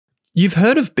You've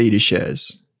heard of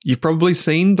BetaShares. You've probably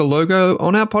seen the logo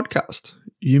on our podcast.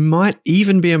 You might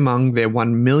even be among their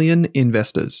 1 million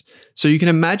investors. So you can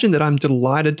imagine that I'm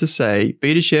delighted to say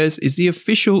BetaShares is the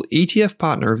official ETF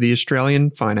partner of the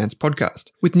Australian Finance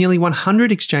Podcast. With nearly 100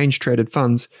 exchange-traded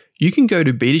funds, you can go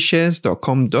to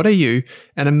betashares.com.au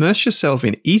and immerse yourself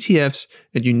in ETFs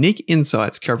and unique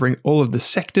insights covering all of the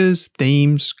sectors,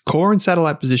 themes, core and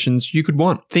satellite positions you could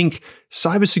want. Think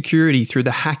cybersecurity through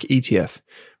the Hack ETF,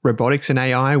 robotics and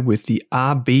AI with the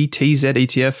RBTZ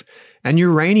ETF, and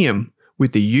uranium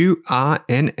with the URNM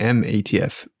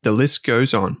ETF. The list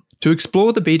goes on. To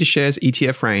explore the BetaShares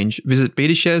ETF range, visit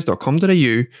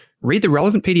betashares.com.au, read the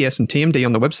relevant PDS and TMD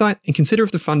on the website, and consider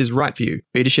if the fund is right for you.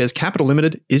 BetaShares Capital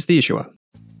Limited is the issuer.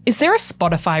 Is there a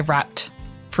Spotify Wrapped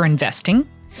for investing?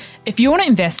 If you want to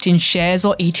invest in shares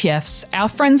or ETFs, our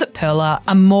friends at Pearler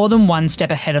are more than one step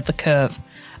ahead of the curve.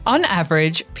 On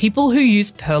average, people who use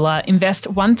Pearler invest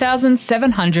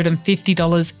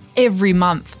 $1,750 every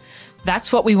month.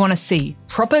 That's what we want to see,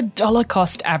 proper dollar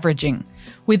cost averaging.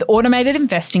 With automated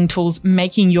investing tools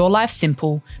making your life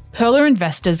simple, Pearler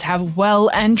investors have well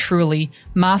and truly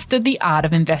mastered the art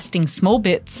of investing small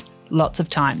bits, lots of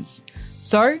times.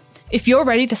 So, if you're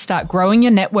ready to start growing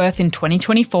your net worth in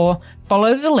 2024,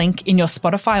 follow the link in your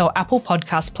Spotify or Apple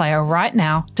podcast player right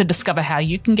now to discover how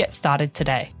you can get started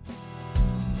today.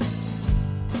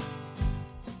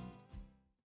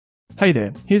 Hey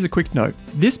there, here's a quick note.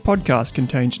 This podcast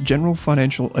contains general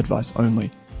financial advice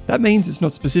only. That means it's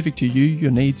not specific to you,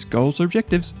 your needs, goals, or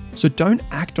objectives, so don't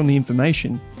act on the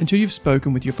information until you've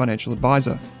spoken with your financial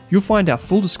advisor. You'll find our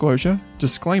full disclosure,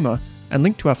 disclaimer, and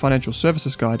link to our financial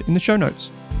services guide in the show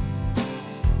notes.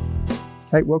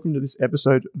 Kate, welcome to this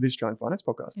episode of the Australian Finance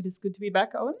Podcast. It is good to be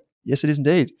back, Owen. Yes, it is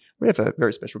indeed. We have a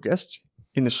very special guest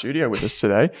in the studio with us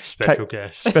today. Special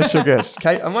guest.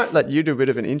 Kate, I might let you do a bit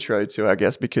of an intro to our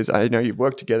guest because I know you've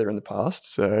worked together in the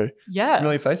past, so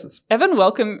familiar faces. Evan,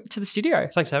 welcome to the studio.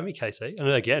 Thanks for having me, Casey. And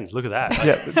again, look at that.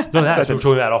 Yeah, look at that. So we're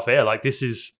talking about off air. Like it's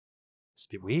a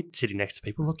bit weird sitting next to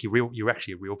people. Look, you're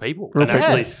actually real people.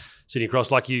 Actually sitting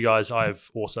across like you guys,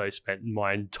 I've also spent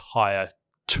my entire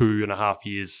 2.5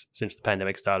 years since the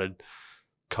pandemic started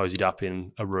cozied up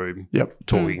in a room,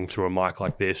 talking through a mic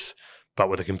like this, but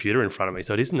with a computer in front of me.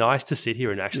 So it is nice to sit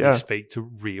here and actually speak to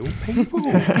real people.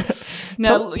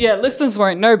 Now, listeners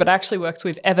won't know, but I actually worked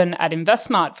with Evan at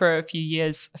InvestSmart for a few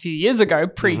years ago,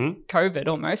 pre-COVID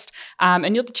almost.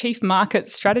 And you're the chief market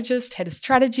strategist, head of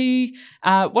strategy.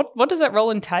 What does that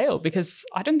role entail? Because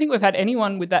I don't think we've had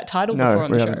anyone with that title before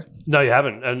on the show. No, you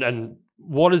haven't. And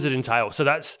what does it entail? So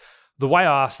that's the way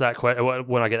I ask that question.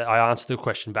 When I answer the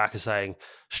question back as saying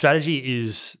strategy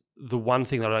is the one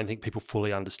thing that I don't think people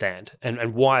fully understand.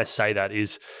 And why I say that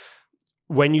is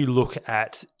when you look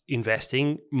at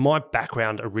investing, my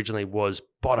background originally was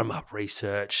bottom-up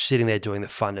research, sitting there doing the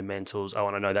fundamentals. Oh,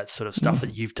 and I know that sort of stuff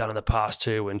that you've done in the past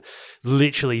too, and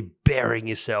literally burying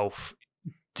yourself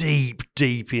deep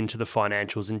into the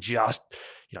financials and just,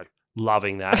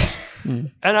 loving that.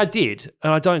 And I did,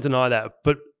 and I don't deny that.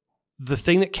 But the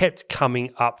thing that kept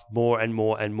coming up more and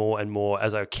more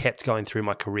as I kept going through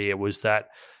my career was that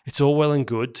it's all well and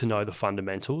good to know the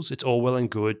fundamentals. It's all well and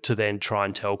good to then try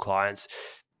and tell clients,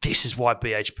 this is why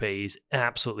BHP is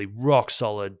absolutely rock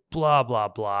solid, blah, blah,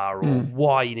 blah, or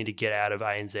why you need to get out of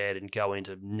ANZ and go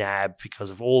into NAB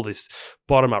because of all this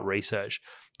bottom-up research.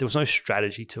 There was no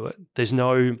strategy to it. There's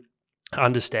no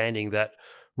understanding that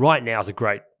right now is a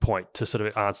great point to sort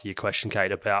of answer your question,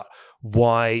 Kate, about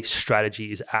why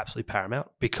strategy is absolutely paramount.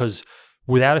 Because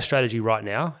without a strategy right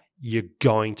now, you're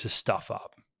going to stuff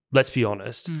up. Let's be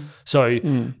honest. So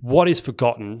what is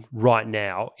forgotten right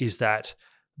now is that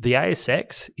the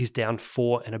ASX is down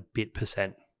 4% and a bit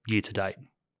year to date.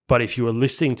 But if you were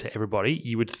listening to everybody,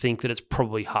 you would think that it's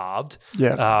probably halved.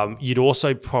 Yeah. You'd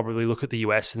also probably look at the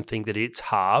US and think that it's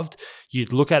halved.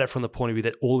 You'd look at it from the point of view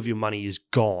that all of your money is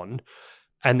gone.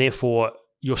 And therefore,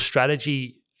 your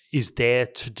strategy is there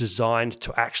to design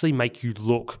to actually make you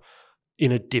look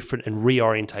in a different and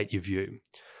reorientate your view.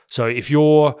 So if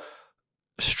your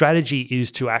strategy is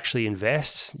to actually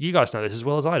invest, you guys know this as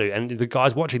well as I do, and the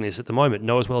guys watching this at the moment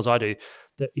know as well as I do,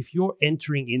 that if you're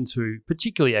entering into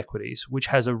particularly equities, which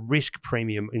has a risk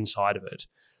premium inside of it,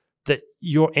 that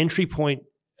your entry point,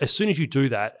 as soon as you do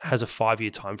that, has a 5-year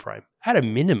time frame at a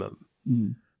minimum.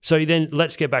 So then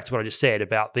let's get back to what I just said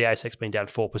about the ASX being down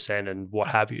 4% and what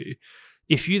have you.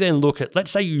 If you then look at, let's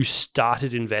say you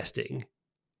started investing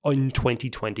in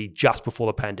 2020 just before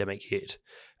the pandemic hit,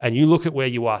 and you look at where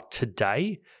you are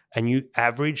today and you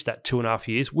average that 2.5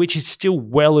 years, which is still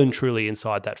well and truly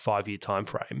inside that 5-year time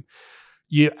frame,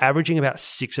 you're averaging about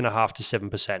 6.5% to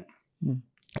 7%.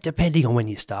 depending on when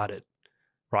you started,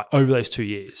 right, over those 2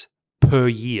 years, per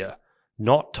year,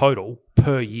 not total,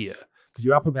 per year. Because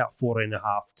you're up about 14.5%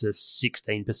 to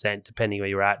 16%, depending where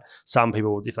you're at. Some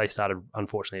people, if they started,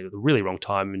 unfortunately, at the really wrong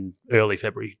time in early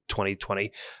February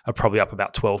 2020, are probably up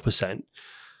about 12%.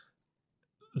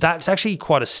 That's actually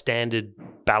quite a standard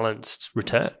balanced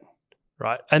return,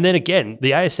 right? And then again,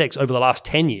 the ASX over the last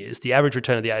 10 years, the average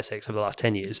return of the ASX over the last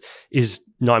 10 years is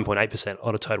 9.8%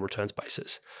 on a total returns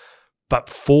basis. But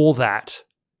for that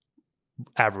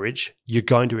average, you're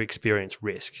going to experience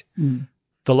risk.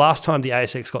 The last time the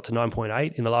ASX got to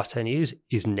 9.8 in the last 10 years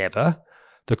is never.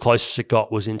 The closest it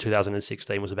got was in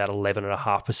 2016, was about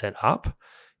 11.5% up.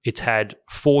 It's had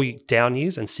 4 down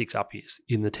years and 6 up years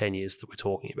in the 10 years that we're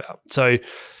talking about. So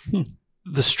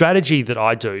the strategy that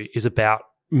I do is about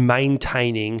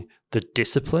maintaining the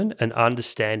discipline and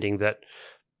understanding that,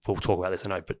 we'll talk about this, I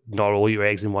know, but not all your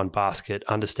eggs in one basket,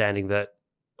 understanding that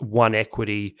one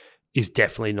equity is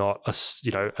definitely not a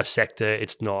sector,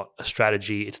 it's not a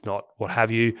strategy, it's not what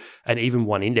have you, and even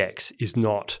one index is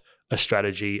not a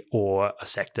strategy or a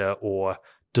sector or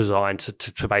designed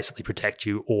to basically protect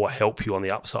you or help you on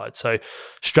the upside. So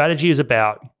strategy is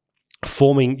about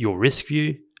forming your risk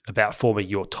view, about forming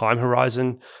your time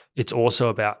horizon. It's also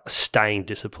about staying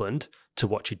disciplined to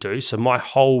what you do. So my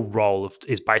whole role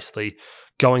is basically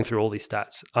going through all these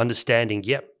stats, understanding,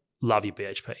 yep, love your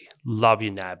BHP, love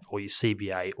your NAB or your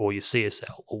CBA or your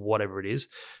CSL or whatever it is.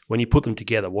 When you put them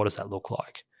together, what does that look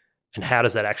like? And how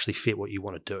does that actually fit what you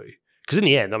want to do? Because in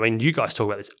the end, I mean, you guys talk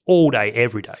about this all day,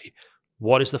 every day.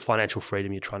 What is the financial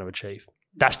freedom you're trying to achieve?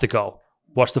 That's the goal.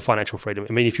 What's the financial freedom?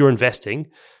 I mean, if you're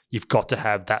investing, you've got to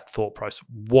have that thought process.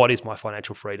 What is my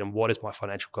financial freedom? What is my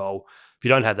financial goal? If you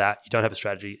don't have that, you don't have a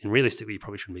strategy, and realistically, you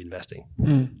probably shouldn't be investing.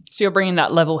 So you're bringing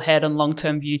that level head and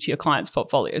long-term view to your clients'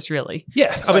 portfolios, really?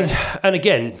 Yeah. I mean, and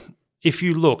again, if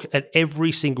you look at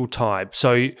every single time,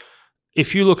 so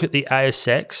if you look at the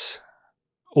ASX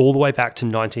all the way back to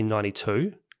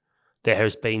 1992, there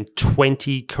has been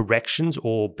 20 corrections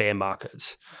or bear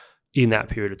markets in that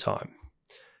period of time.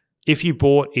 If you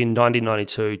bought in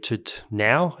 1992 to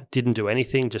now, didn't do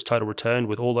anything, just total return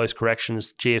with all those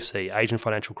corrections, GFC, Asian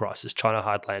financial crisis, China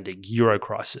hard landing, Euro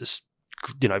crisis,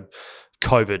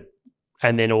 COVID,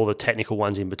 and then all the technical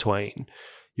ones in between,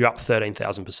 you're up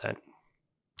 13,000%.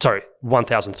 Sorry,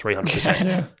 1,300%.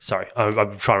 Yeah. Sorry, I'm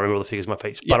trying to remember all the figures in my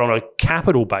feet. Yeah. But on a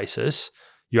capital basis,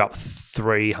 you're up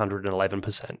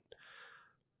 311%.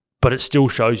 But it still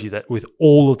shows you that with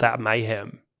all of that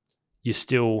mayhem, you're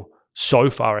still so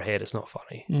far ahead, it's not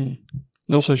funny.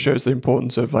 It also shows the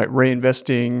importance of like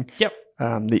reinvesting. Yep.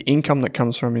 The income that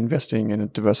comes from investing in a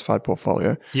diversified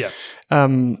portfolio. Yeah.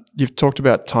 You've talked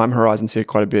about time horizons here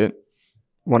quite a bit.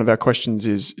 One of our questions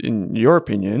is, in your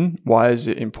opinion, why is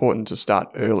it important to start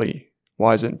early?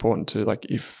 Why is it important to, like,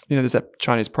 if, there's that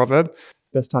Chinese proverb,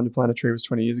 best time to plant a tree was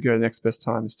 20 years ago, the next best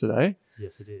time is today.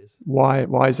 Yes, it is. Why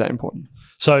is that important?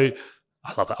 So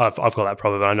I love that. I've got that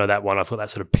proverb. I know that one. I've got that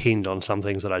sort of pinned on some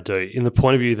things that I do, in the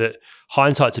point of view that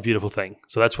hindsight's a beautiful thing.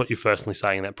 So that's what you're firstly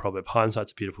saying in that proverb.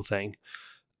 Hindsight's a beautiful thing.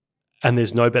 And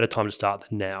there's no better time to start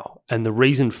than now. And the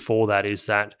reason for that is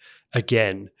that,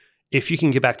 again, if you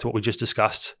can get back to what we just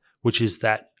discussed, which is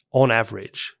that on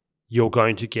average, you're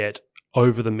going to get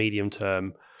over the medium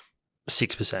term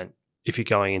 6%. If you're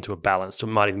going into a balance, it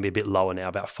might even be a bit lower now,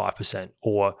 about 5%,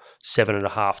 or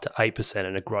 7.5% to 8%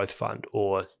 in a growth fund,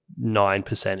 or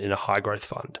 9% in a high growth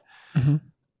fund. Mm-hmm.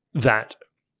 That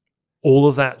all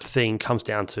of that thing comes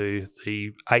down to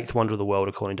the eighth wonder of the world,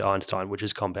 according to Einstein, which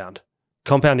is compound.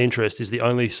 Compound interest is the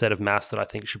only set of maths that I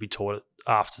think should be taught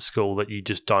after school that you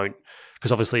just don't,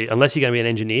 because obviously, unless you're going to be an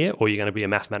engineer or you're going to be a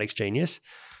mathematics genius,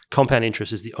 compound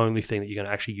interest is the only thing that you're going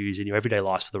to actually use in your everyday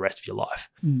life for the rest of your life.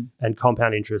 And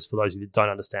compound interest, for those of you that don't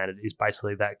understand it, is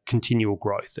basically that continual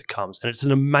growth that comes. And it's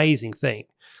an amazing thing.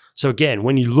 So again,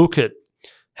 when you look at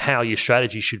how your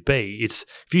strategy should be, it's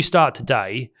if you start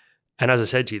today, and as I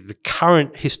said to you, the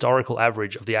current historical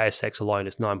average of the ASX alone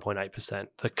is 9.8%.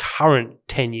 The current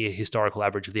 10-year historical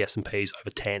average of the S&P is over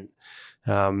 10.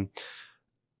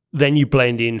 Then you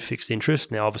blend in fixed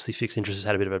interest. Now, obviously, fixed interest has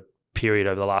had a bit of a period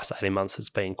over the last 18 months that's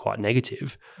been quite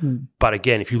negative. But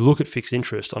again, if you look at fixed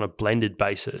interest on a blended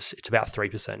basis, it's about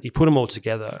 3%. You put them all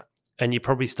together and you're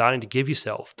probably starting to give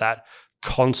yourself that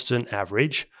constant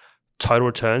average total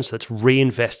return. So that's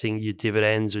reinvesting your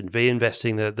dividends and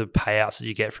reinvesting the payouts that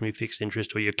you get from your fixed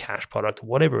interest or your cash product,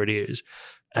 whatever it is,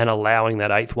 and allowing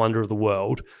that eighth wonder of the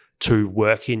world to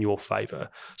work in your favor.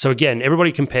 So again,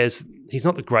 everybody compares, he's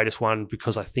not the greatest one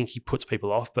because I think he puts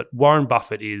people off, but Warren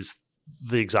Buffett is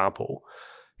the example.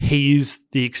 He is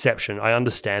the exception. I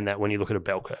understand that when you look at a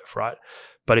bell curve, right?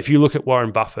 But if you look at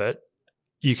Warren Buffett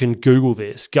you can Google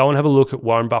this. Go and have a look at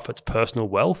Warren Buffett's personal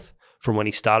wealth from when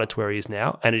he started to where he is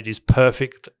now, and it is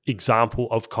perfect example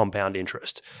of compound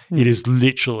interest. It is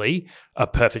literally a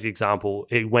perfect example.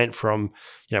 It went from,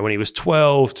 when he was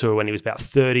 12 to when he was about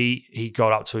 30, he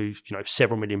got up to,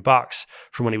 several $1 million.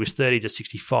 From when he was 30 to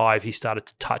 65, he started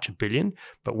to touch $1 billion.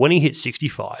 But when he hit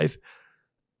 65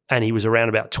 and he was around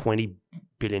about $20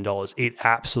 billion, it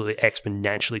absolutely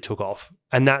exponentially took off.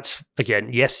 And that's, again,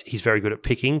 yes, he's very good at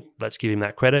picking. Let's give him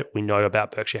that credit. We know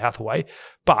about Berkshire Hathaway,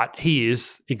 but he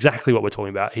is exactly what we're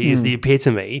talking about. He is the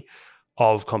epitome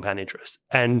of compound interest.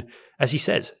 And as he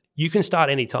says, you can start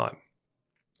any time,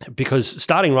 because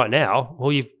starting right now,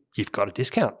 well, you've got a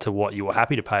discount to what you were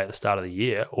happy to pay at the start of the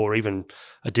year, or even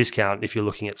a discount if you're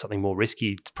looking at something more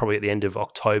risky, probably at the end of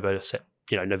October,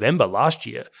 November last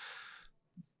year.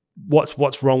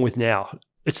 What's wrong with now?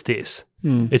 It's this.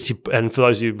 And for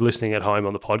those of you listening at home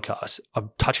on the podcast,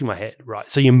 I'm touching my head, right?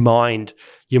 So your mind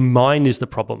is the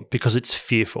problem, because it's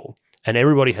fearful, and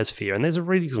everybody has fear, and there's a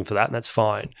reason for that, and that's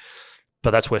fine.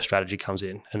 But that's where strategy comes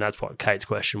in, and that's what Kate's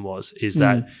question was: is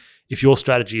that if your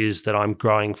strategy is that I'm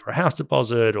growing for a house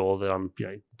deposit, or that I'm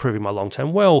improving my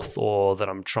long-term wealth, or that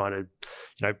I'm trying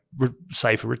to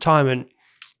save for retirement,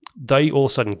 they all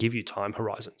of a sudden give you time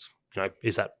horizons.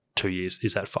 Is that 2 years?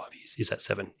 Is that 5 years? Is that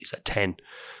 7? Is that 10?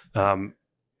 And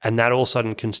that all of a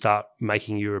sudden can start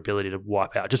making your ability to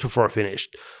wipe out. Just before I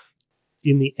finished,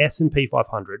 in the S&P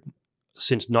 500,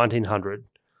 since 1900,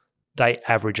 they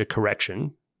average a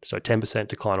correction, so 10%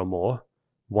 decline or more,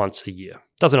 once a year.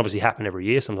 Doesn't obviously happen every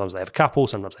year. Sometimes they have a couple,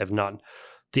 sometimes they have none.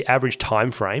 The average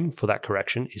time frame for that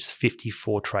correction is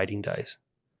 54 trading days,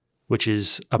 which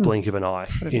is a blink of an eye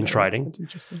in trading. That's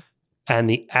interesting. And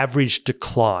the average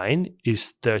decline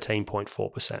is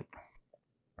 13.4%.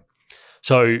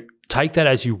 So take that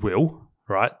as you will,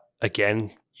 right?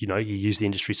 Again, you use the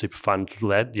industry super fund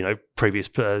led, previous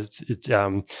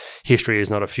history is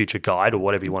not a future guide, or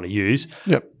whatever you want to use.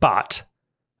 Yep. But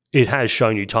it has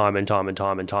shown you time and time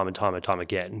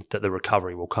again that the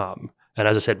recovery will come. And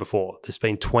as I said before, there's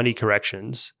been 20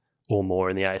 corrections or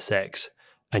more in the ASX,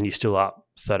 and you're still up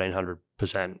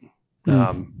 1,300%.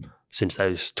 Since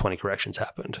those 20 corrections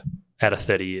happened out of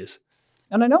 30 years.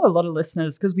 And I know a lot of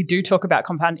listeners, because we do talk about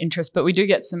compound interest, but we do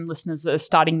get some listeners that are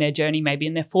starting their journey maybe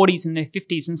in their 40s and their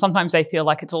 50s, and sometimes they feel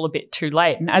like it's all a bit too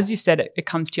late. And as you said, it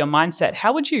comes to your mindset.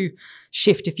 How would you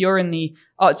shift if you're in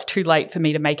it's too late for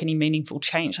me to make any meaningful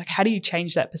change? Like, how do you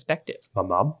change that perspective? My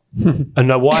mum. And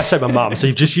no, why I say my mum. So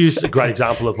you've just used a great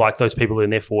example of like those people in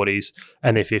their 40s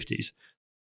and their 50s.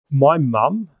 My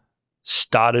mum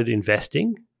started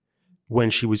investing when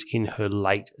she was in her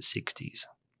late 60s.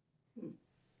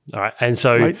 All right. And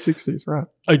so late 60s, right.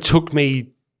 It took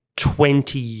me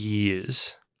 20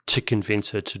 years to convince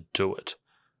her to do it.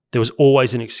 There was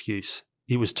always an excuse.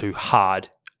 It was too hard.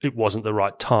 It wasn't the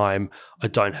right time. I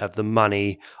don't have the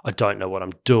money. I don't know what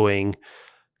I'm doing.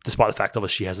 Despite the fact,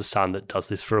 obviously, she has a son that does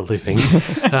this for a living.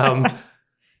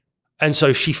 And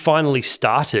so she finally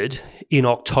started in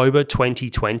October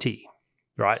 2020.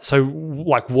 Right. So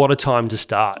like, what a time to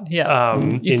start. Yeah.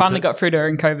 You finally got through to her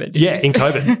in COVID. Yeah, in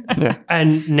COVID.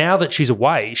 And now that she's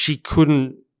away,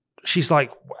 she's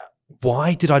like,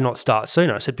 why did I not start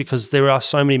sooner? I said, because there are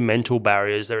so many mental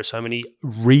barriers. There are so many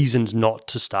reasons not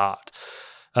to start.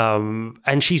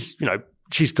 And she's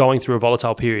going through a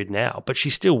volatile period now, but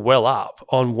she's still well up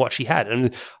on what she had.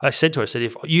 And I said to her,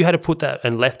 if you had to put that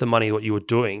and left the money, what you were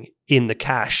doing, in the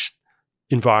cash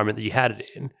environment that you had it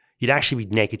in, you'd actually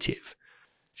be negative.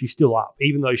 She's still up,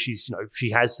 even though she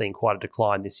has seen quite a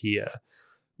decline this year,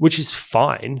 which is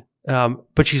fine.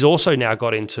 But she's also now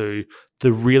got into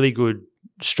the really good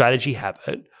strategy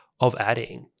habit of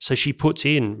adding. So she puts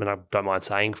in, and I don't mind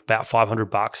saying, about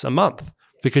 $500 a month,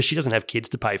 because she doesn't have kids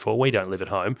to pay for. We don't live at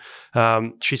home.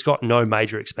 She's got no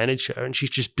major expenditure, and she's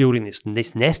just building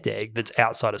this nest egg that's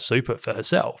outside of super for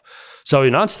herself. So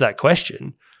in answer to that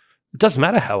question, it doesn't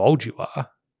matter how old you are.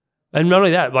 And not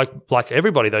only that, like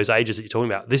everybody, those ages that you're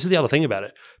talking about, this is the other thing about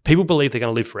it. People believe they're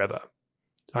going to live forever.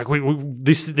 Like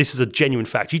this is a genuine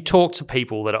fact. You talk to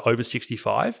people that are over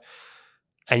 65,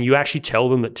 and you actually tell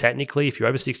them that technically, if you're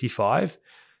over 65,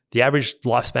 the average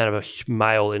lifespan of a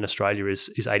male in Australia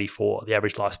is 84. The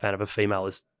average lifespan of a female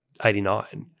is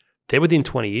 89. They're within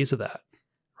 20 years of that,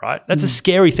 right? That's a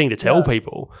scary thing to tell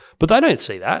people, but they don't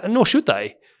see that, and nor should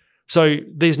they. So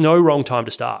there's no wrong time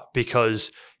to start,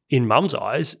 because in mum's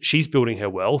eyes, she's building her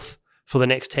wealth for the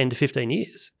next 10 to 15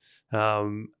 years.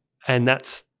 And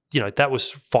that's that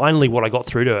was finally what I got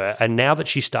through to her. And now that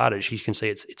she started, she can see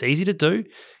it's easy to do.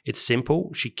 It's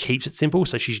simple. She keeps it simple.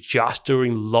 So she's just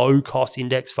doing low cost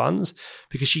index funds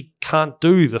because she can't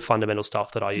do the fundamental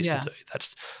stuff that I used to do.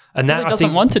 That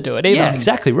doesn't want to do it either. Yeah,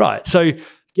 exactly right. So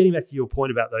getting back to your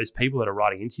point about those people that are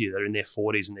writing into you that are in their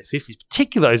 40s and their 50s,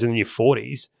 particularly those in your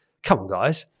 40s, come on,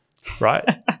 guys, right?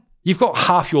 You've got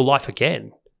half your life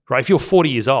again, right? If you're 40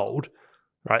 years old,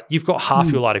 right, you've got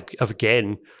half your life of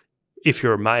again. If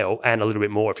you're a male, and a little bit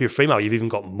more. If you're a female, you've even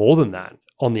got more than that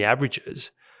on the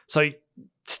averages. So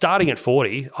starting at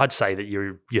 40, I'd say that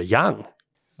you're young.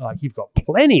 Like you've got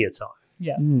plenty of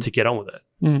time to get on with it.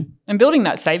 And building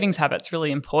that savings habit's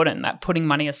really important, that putting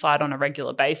money aside on a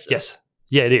regular basis. Yes.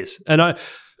 Yeah, it is. And I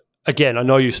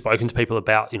know you've spoken to people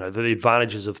about, the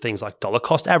advantages of things like dollar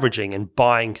cost averaging and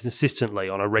buying consistently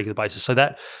on a regular basis. So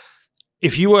that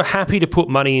if you were happy to put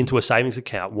money into a savings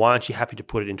account, why aren't you happy to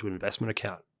put it into an investment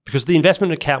account? Because the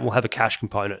investment account will have a cash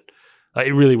component.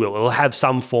 It really will. It'll have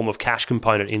some form of cash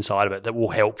component inside of it that will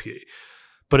help you.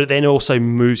 But it then also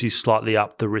moves you slightly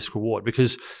up the risk reward,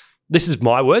 because this is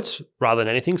my words rather than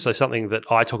anything. So something that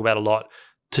I talk about a lot: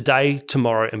 today,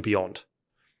 tomorrow, and beyond.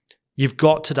 You've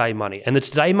got today money, and the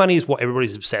today money is what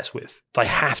everybody's obsessed with. They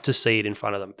have to see it in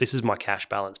front of them. This is my cash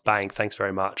balance. Bang, thanks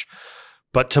very much.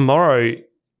 But tomorrow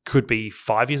could be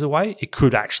 5 years away. It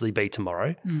could actually be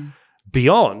tomorrow.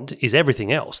 Beyond is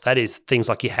everything else. That is things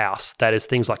like your house. That is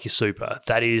things like your super.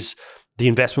 That is the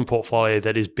investment portfolio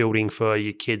that is building for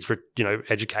your kids for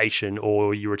education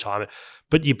or your retirement.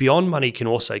 But your beyond money can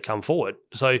also come forward.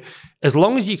 So as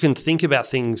long as you can think about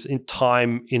things in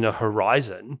time in a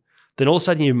horizon, then all of a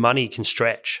sudden your money can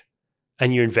stretch,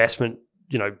 and your investment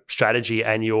strategy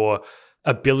and your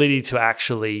ability to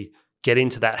actually get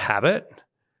into that habit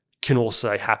can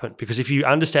also happen. Because if you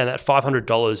understand that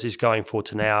 $500 is going for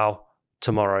to now,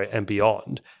 tomorrow, and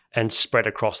beyond, and spread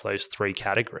across those three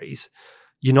categories,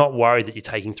 you're not worried that you're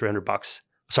taking $400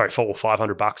 or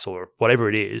 $500 or whatever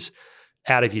it is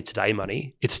out of your today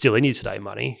money. It's still in your today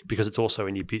money because it's also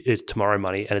in your tomorrow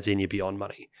money, and it's in your beyond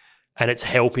money. And it's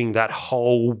helping that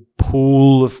whole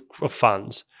pool of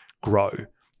funds grow.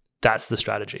 That's the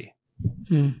strategy.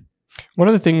 One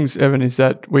of the things, Evan, is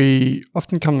that we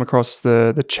often come across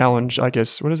the challenge, I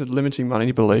guess, limiting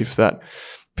money belief that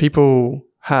people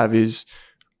have is,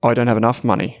 I don't have enough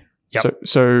money. Yep.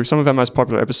 So some of our most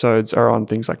popular episodes are on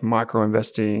things like micro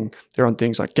investing. They're on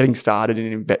things like getting started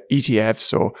in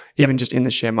ETFs or even just in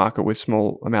the share market with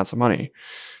small amounts of money.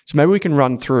 So maybe we can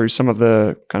run through some of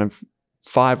the kind of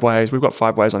 5 ways. We've got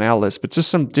 5 ways on our list, but just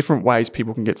some different ways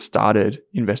people can get started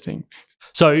investing.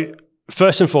 So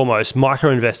first and foremost,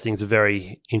 micro investing is a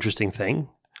very interesting thing.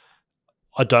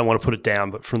 I don't want to put it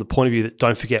down, but from the point of view that,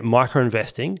 don't forget, micro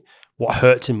investing, what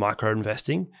hurts in micro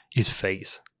investing is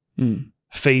fees.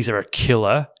 Fees are a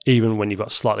killer, even when you've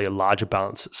got slightly a larger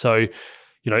balance. So,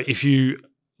 if you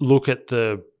look at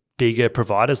the bigger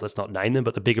providers, let's not name them,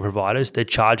 but the bigger providers, they're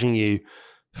charging you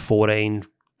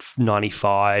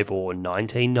 $14.95 or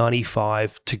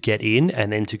 $19.95 to get in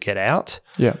and then to get out.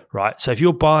 Yeah. Right. So if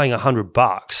you're buying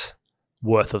 $100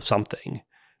 worth of something,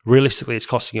 realistically it's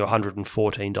costing you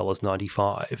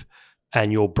 $114.95,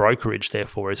 and your brokerage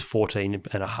therefore is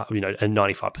 14.5%, and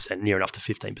 95%, near enough to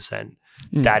 15%.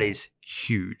 That is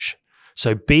huge.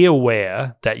 So be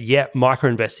aware that micro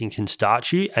investing can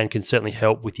start you and can certainly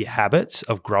help with your habits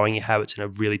of growing your habits in a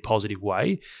really positive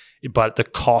way, but the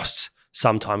costs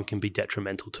sometimes can be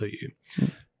detrimental to you.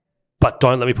 But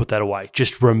don't let me put that away.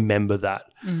 Just remember that.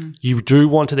 You do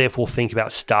want to therefore think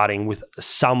about starting with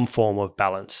some form of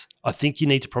balance. I think you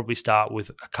need to probably start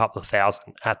with a couple of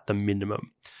thousand at the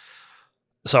minimum.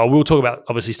 So I will talk about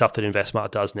obviously stuff that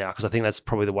InvestSmart does now, because I think that's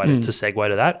probably the way to segue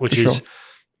to that, which is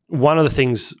one of the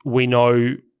things we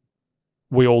know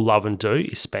we all love and do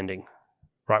is spending.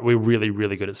 Right, we're really,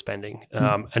 really good at spending,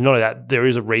 and not only that, there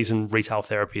is a reason retail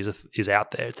therapy is out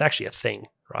there. It's actually a thing,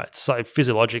 right? So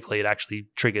physiologically, it actually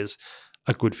triggers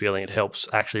a good feeling. It helps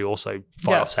actually also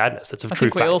fight off sadness. That's a true fact.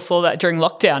 I think we all saw that during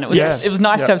lockdown. It was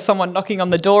nice to have someone knocking on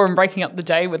the door and breaking up the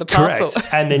day with a parcel.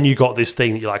 Correct. And then you got this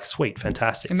thing that you're like, sweet,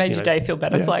 fantastic. It made your day feel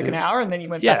better for like an hour, and then you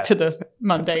went back to the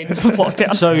mundane of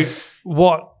lockdown. So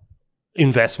what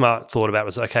InvestSmart thought about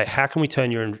was, okay, how can we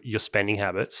turn your spending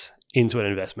habits into an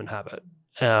investment habit?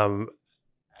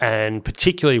 And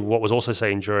particularly what was also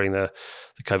seen during the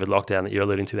COVID lockdown that you're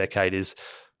alluding to there, Kate, is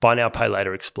buy now, pay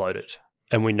later exploded.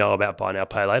 And we know about buy now,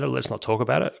 pay later. Let's not talk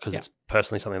about it because it's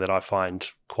personally something that I find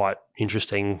quite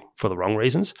interesting for the wrong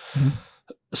reasons.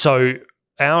 So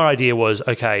our idea was,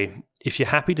 okay, if you're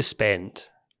happy to spend,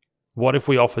 what if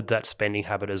we offered that spending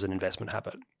habit as an investment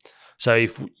habit? So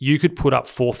if you could put up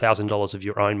 $4,000 of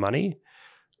your own money,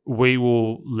 we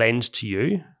will lend to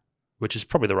you, which is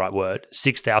probably the right word,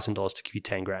 $6,000 to give you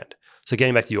 10 grand. So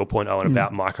getting back to your point, Owen,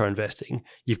 about micro investing,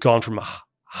 you've gone from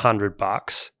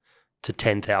 $100 to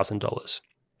 $10,000.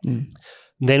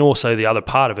 Then also the other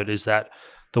part of it is that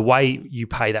the way you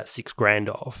pay that $6,000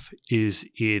 off is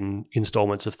in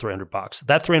installments of $300.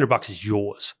 That $300 is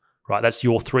yours, right? That's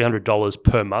your $300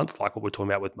 per month, like what we're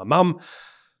talking about with my mum,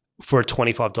 for a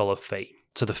 $25 fee.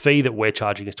 So the fee that we're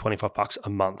charging is $25 a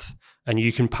month, and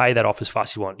you can pay that off as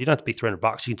fast as you want. You don't have to be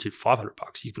 $300. You can do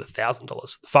 $500. You can put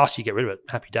 $1,000. The faster you get rid of it,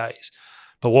 happy days.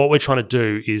 But what we're trying to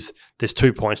do is there's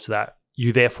 2 points to that.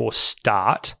 You therefore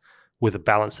start with a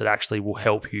balance that actually will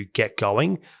help you get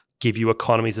going, give you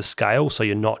economies of scale, so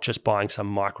you're not just buying some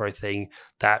micro thing.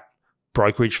 That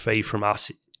brokerage fee from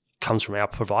us comes from our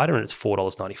provider, and it's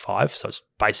 $4.95, so it's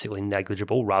basically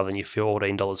negligible rather than your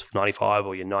 $14.95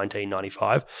 or your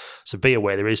 $19.95. So be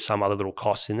aware there is some other little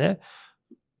costs in there,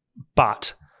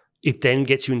 but it then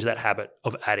gets you into that habit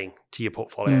of adding to your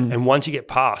portfolio. And once you get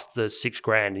past the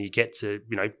 $6,000 and you get to,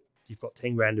 you've got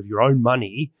 10 grand of your own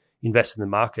money invested in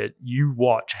the market, you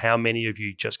watch how many of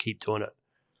you just keep doing it,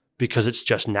 because it's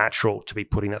just natural to be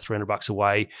putting that $300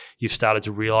 away. You've started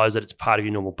to realize that it's part of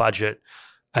your normal budget,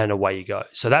 and away you go.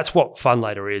 So that's what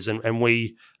FundLader is. And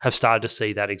we have started to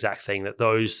see that exact thing, that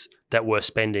those that were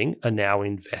spending are now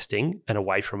investing and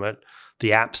away from it.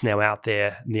 The app's now out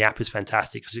there, and the app is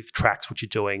fantastic because it tracks what you're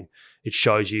doing. It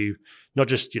shows you not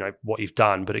just, what you've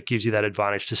done, but it gives you that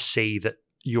advantage to see that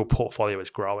your portfolio is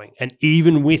growing. And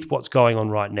even with what's going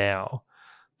on right now,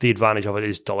 the advantage of it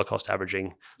is dollar cost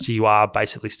averaging. So you are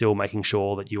basically still making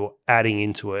sure that you're adding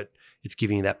into it. It's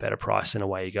giving you that better price, and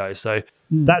away you go. So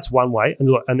that's one way. And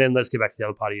look, and then let's get back to the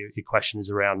other part of your question is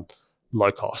around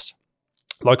low cost.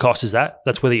 Low cost is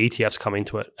that's where the ETFs come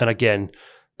into it. And again,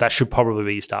 that should probably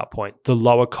be your start point. The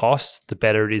lower cost, the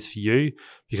better it is for you,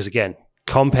 because again,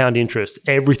 compound interest,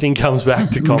 everything comes back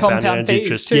to compound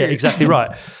interest. Too. Yeah, exactly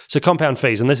right. So compound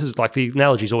fees, and this is like the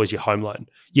analogy is always your home loan.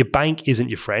 Your bank isn't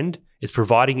your friend. It's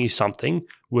providing you something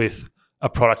with a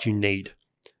product you need.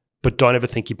 But don't ever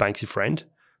think your bank's your friend,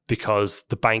 because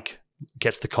the bank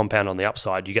gets the compound on the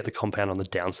upside, you get the compound on the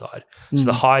downside. So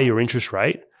the higher your interest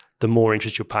rate, the more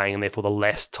interest you're paying, and therefore the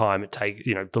less time it takes,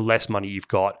 the less money you've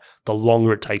got, the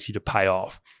longer it takes you to pay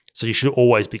off. So you should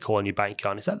always be calling your bank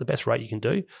going, is that the best rate you can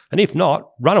do? And if not,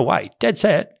 run away. Dead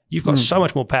set. You've got so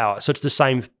much more power. So it's the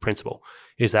same principle,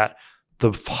 is that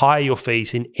the higher your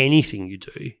fees in anything you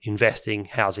do, investing,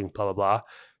 housing, blah, blah, blah,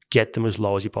 get them as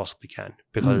low as you possibly can,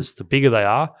 because the bigger they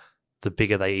are, the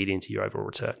bigger they eat into your overall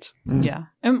returns. Yeah.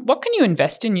 And what can you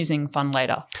invest in using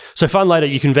FundLader? So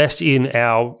FundLader, you can invest in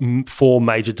our 4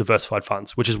 major diversified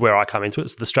funds, which is where I come into it.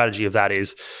 So the strategy of that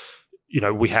is,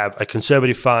 we have a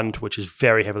conservative fund, which is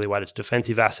very heavily weighted to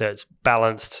defensive assets,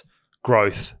 balanced,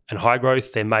 growth, and high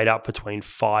growth. They're made up between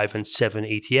 5 and 7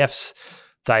 ETFs.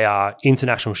 They are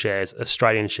international shares,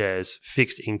 Australian shares,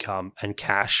 fixed income, and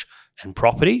cash and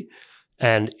property.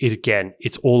 And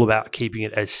it's all about keeping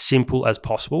it as simple as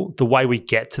possible. The way we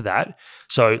get to that,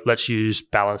 so let's use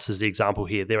balance as the example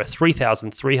here. There are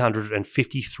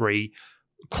 3,353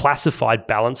 classified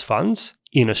balance funds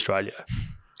in Australia.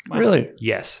 Wow. Really?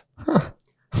 Yes.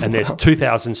 And there's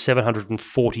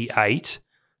 2,748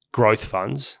 growth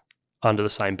funds under the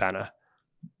same banner.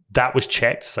 That was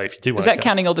checked. So if you do want to... Is that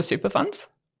counting all the super funds?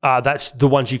 That's the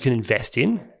ones you can invest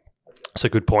in. So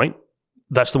good point.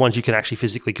 That's the ones you can actually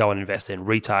physically go and invest in,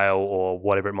 retail or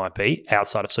whatever it might be,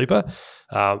 outside of super.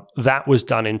 That was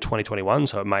done in 2021,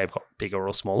 so it may have got bigger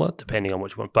or smaller, depending on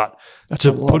which one. But that's to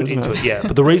a lot, put it into it, yeah.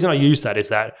 But the reason I use that is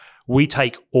that we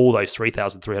take all those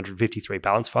 3,353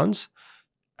 balance funds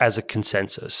as a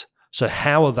consensus. So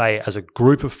how are they, as a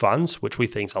group of funds, which we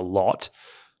think is a lot,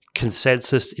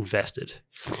 consensus invested?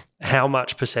 How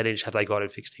much percentage have they got in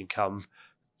fixed income?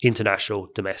 International,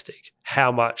 domestic.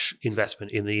 How much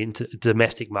investment in the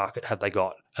domestic market have they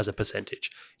got as a percentage?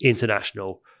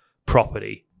 International,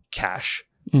 property, cash,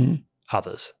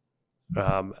 others.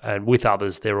 And with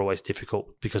others, they're always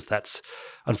difficult, because that's,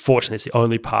 unfortunately, it's the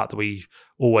only part that we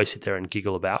always sit there and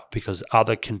giggle about, because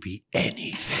other can be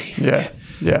anything. Yeah.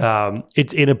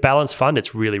 It's in a balanced fund,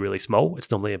 it's really, really small.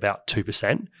 It's normally about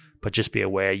 2%, but just be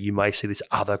aware you may see this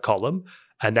other column,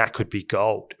 and that could be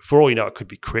gold. For all you know, it could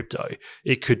be crypto.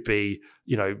 It could be,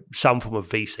 some form of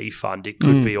VC fund. It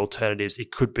could be alternatives.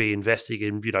 It could be investing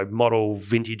in, model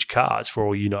vintage cars, for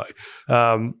all you know.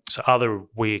 So other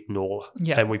we ignore,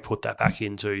 and we put that back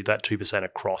into that 2%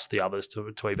 across the others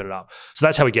to even it up. So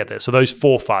that's how we get there. So those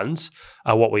 4 funds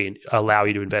are what we allow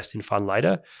you to invest in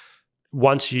FundLader.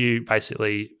 Once you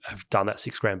basically have done that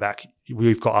 $6,000 back,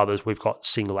 we've got others. We've got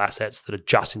single assets that are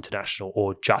just international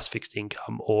or just fixed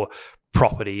income or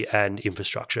property and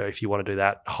infrastructure if you want to do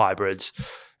that, hybrids.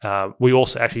 We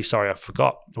also actually, sorry, I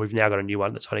forgot. We've now got a new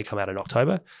one that's only come out in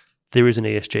October. There is an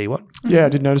ESG one. Yeah, I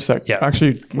did notice that. Yeah. I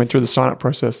actually went through the sign-up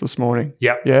process this morning.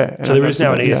 Yeah. Yeah. So there is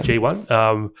now an ESG one,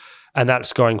 and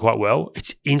that's going quite well.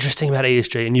 It's interesting about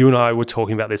ESG, and you and I were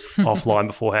talking about this offline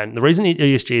beforehand. The reason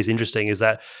ESG is interesting is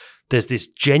that there's this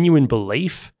genuine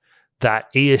belief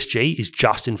that ESG is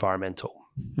just environmental,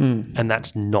 and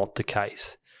that's not the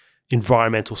case.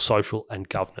 Environmental, social, and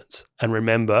governance. And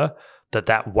remember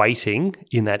that weighting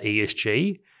in that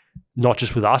ESG, not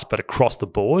just with us, but across the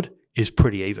board, is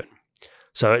pretty even.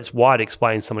 So it's why it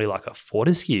explains somebody like a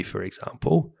Fortescue, for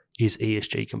example, is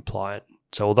ESG compliant.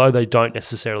 So although they don't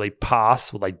necessarily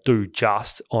pass, or they do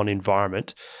just on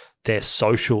environment, their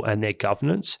social and their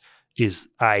governance is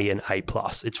A and A+.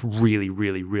 It's really,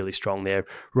 really, really strong. Their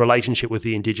relationship with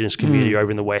the Indigenous community over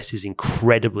in the West is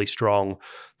incredibly strong.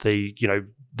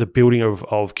 The building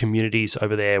of communities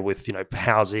over there with,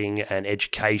 housing and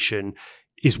education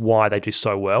is why they do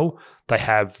so well. They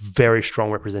have very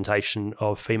strong representation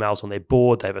of females on their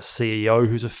board. They have a CEO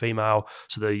who's a female.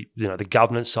 So the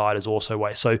governance side is also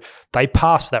way. So they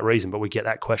pass for that reason, but we get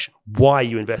that question. Why are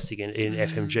you investing in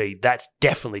FMG? That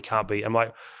definitely can't be. I'm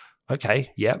like,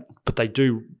 okay, yeah, but they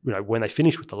do, when they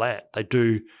finish with the land, they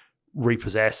do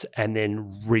repossess and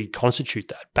then reconstitute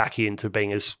that back into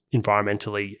being as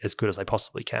environmentally as good as they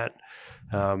possibly can.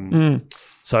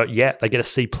 So yeah, they get a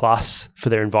C+ for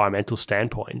their environmental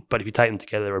standpoint, but if you take them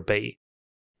together, they're a B,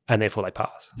 and therefore they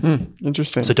pass.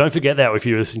 Interesting. So don't forget that if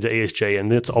you're listening to ESG,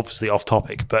 and it's obviously off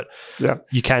topic, but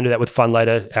you can do that with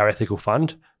Fundlater, our ethical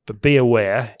fund. But be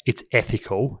aware, it's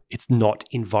ethical. It's not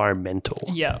environmental.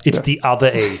 Yeah, it's the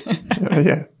other E.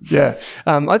 Yeah.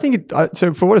 I think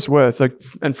so. For what it's worth,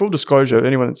 and full disclosure,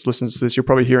 anyone that's listening to this, you'll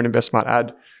probably hear an InvestSmart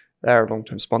ad. They're a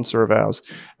long-term sponsor of ours.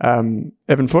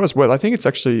 Evan, for what it's worth, I think it's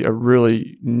actually a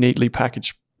really neatly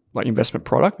packaged investment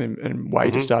product and way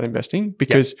to start investing,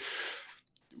 because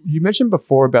you mentioned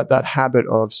before about that habit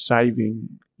of saving.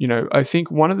 I think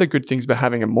one of the good things about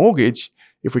having a mortgage,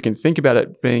 if we can think about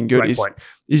it being good,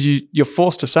 is you're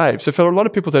forced to save. So for a lot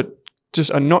of people that just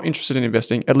are not interested in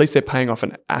investing, at least they're paying off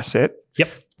an asset,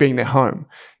 being their home.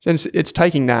 So it's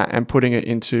taking that and putting it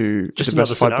into just a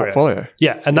diversified portfolio.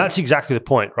 Yeah, and that's exactly the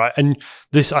point, right? And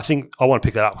this, I think, I want to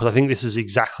pick that up because I think this is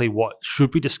exactly what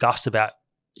should be discussed about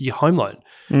your home loan,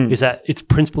 is that it's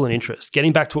principal and interest.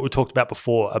 Getting back to what we talked about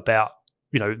before about,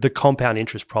 the compound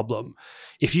interest problem.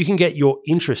 If you can get your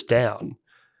interest down,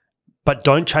 but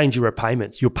don't change your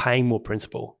repayments, you're paying more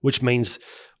principal, which means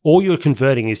all you're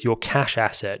converting is your cash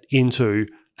asset into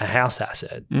a house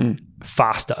asset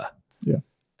faster. Yeah.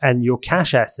 And your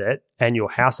cash asset and your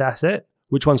house asset,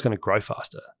 which one's going to grow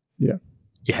faster? Yeah.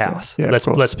 Your house. Yeah,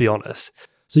 let's be honest.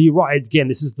 So you're right. Again,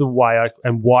 this is the way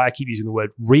why I keep using the word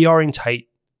reorientate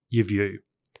your view.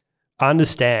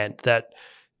 Understand that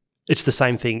it's the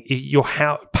same thing.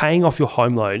 Paying off your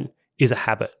home loan is a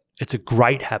habit. It's a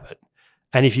great habit.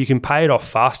 And if you can pay it off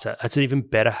faster, that's an even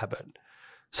better habit.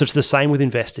 So it's the same with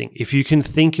investing. If you can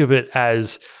think of it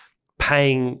as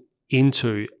paying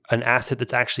into an asset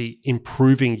that's actually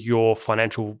improving your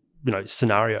financial,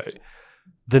 scenario,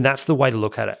 then that's the way to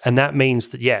look at it. And that means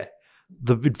that,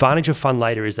 the advantage of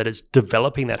Fundlater is that it's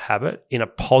developing that habit in a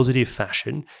positive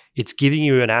fashion. It's giving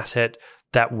you an asset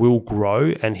that will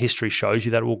grow, and history shows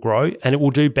you that it will grow, and it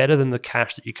will do better than the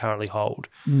cash that you currently hold.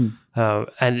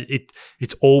 And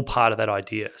it's all part of that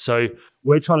idea. So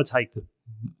we're trying to take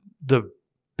the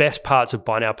best parts of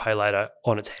buy now, pay later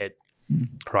on its head,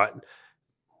 right?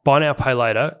 Buy now, pay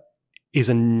later is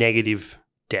a negative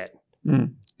debt.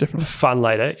 Definitely.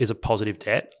 Fundlater is a positive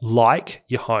debt, like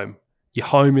your home. Your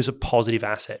home is a positive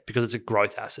asset because it's a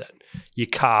growth asset. Your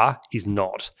car is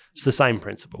not. It's the same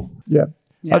principle. Yeah.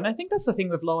 Yeah, and I think that's the thing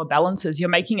with lower balances. You're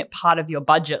making it part of your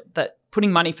budget that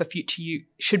putting money for future you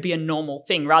should be a normal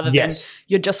thing rather than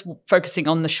you're just focusing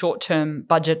on the short-term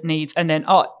budget needs and then,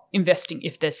 investing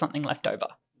if there's something left over.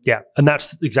 Yeah, and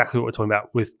that's exactly what we're talking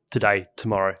about with today,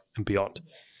 tomorrow, and beyond.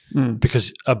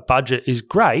 Because a budget is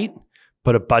great,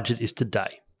 but a budget is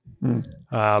today.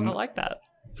 I like that.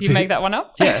 Do you make that one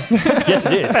up? Yeah. Yes,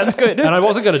 it is. Sounds good. And I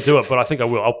wasn't going to do it, but I think I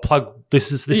will. I'll plug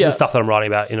this is the stuff that I'm writing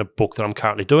about in a book that I'm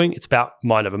currently doing. It's about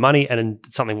mind over money, and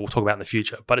it's something we'll talk about in the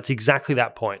future. But it's exactly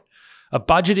that point. A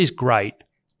budget is great,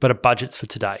 but a budget's for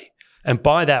today. And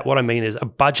by that, what I mean is a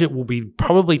budget will be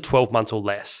probably 12 months or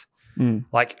less.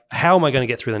 Like, how am I going to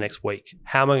get through the next week?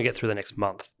 How am I going to get through the next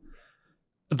month?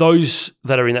 Those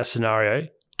that are in that scenario,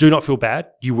 do not feel bad.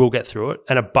 You will get through it,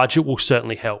 and a budget will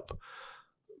certainly help.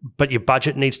 But your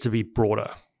budget needs to be broader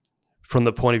from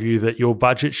the point of view that your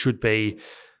budget should be,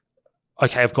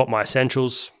 okay, I've got my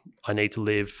essentials. I need to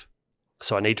live.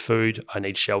 So I need food, I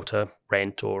need shelter,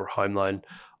 rent or home loan.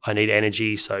 I need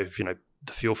energy. So,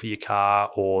 the fuel for your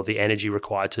car or the energy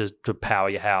required to power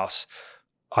your house.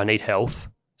 I need health.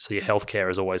 So your healthcare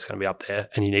is always going to be up there,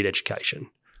 and you need education.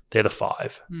 They're the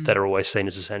 5 that are always seen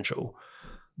as essential.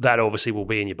 That obviously will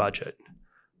be in your budget.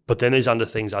 But then there's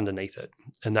things underneath it.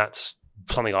 And that's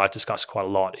something I discuss quite a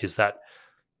lot, is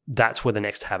that's where the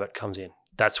next habit comes in.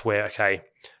 That's where, okay,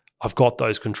 I've got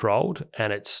those controlled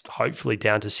and it's hopefully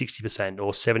down to 60%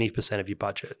 or 70% of your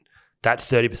budget. That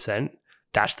 30%,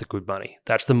 that's the good money.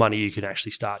 That's the money you can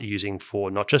actually start using for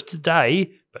not just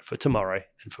today, but for tomorrow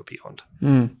and for beyond.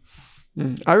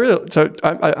 I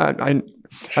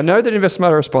know that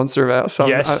InvestSmart are a sponsor of ours, so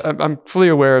yes. I'm fully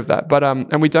aware of that. But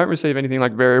and we don't receive anything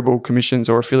like variable commissions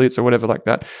or affiliates or whatever like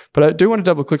that. But I do want to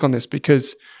double click on this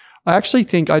because I actually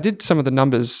think I did some of the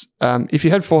numbers. If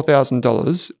you had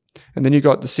 $4,000 and then you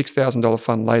got the $6,000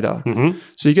 fund later,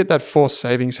 so you get that forced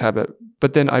savings habit.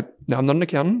 But then I'm not an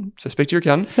accountant, so speak to your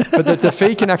accountant. But the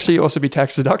fee can actually also be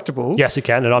tax deductible. Yes, it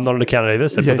can, and I'm not an accountant either,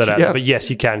 so put that out there. But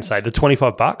yes, you can say the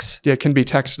 $25. Yeah, can be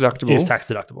tax deductible. Is tax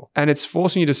deductible, and it's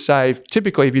forcing you to save.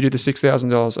 Typically, if you do the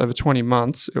 $6,000 over 20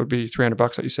 months, it would be $300,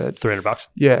 like you said. $300.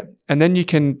 Yeah, and then you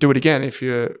can do it again if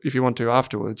you want to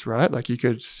afterwards, right? Like you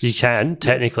can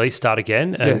technically start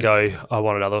again and go, I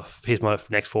want another. Here's my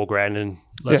next $4,000, and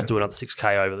let's do another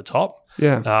 $6,000 over the top.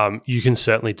 Yeah, you can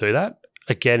certainly do that.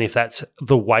 Again, if that's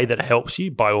the way that helps you,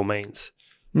 by all means.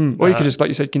 Or you could just, like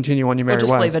you said, continue on your merry way. Or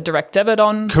just leave a direct debit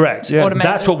on. Correct. Yeah.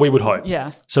 That's what we would hope.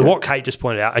 Yeah. So what Kate just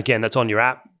pointed out, again, that's on your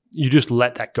app. You just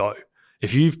let that go.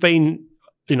 If you've been,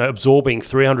 absorbing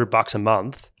 $300 a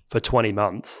month for 20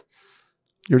 months,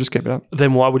 you'll just keep it up.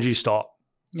 Then why would you stop?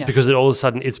 Yeah. Because all of a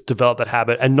sudden it's developed that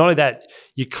habit. And not only that,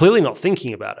 you're clearly not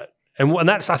thinking about it. And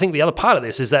that's, I think, the other part of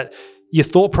this is that your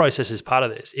thought process is part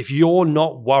of this. If you're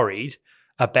not worried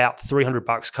about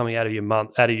 $300 coming out of your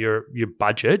month, out of your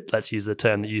budget, let's use the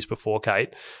term that you used before,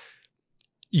 Kate,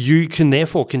 you can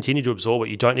therefore continue to absorb it.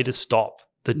 You don't need to stop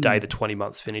the day the 20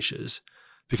 months finishes.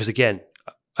 Because again,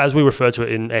 as we refer to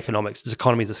it in economics, there's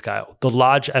economies of scale.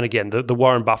 The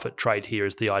Warren Buffett trade here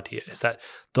is the idea, is that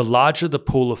the larger the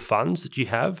pool of funds that you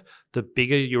have, the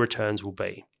bigger your returns will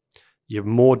be. You have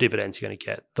more dividends you're going to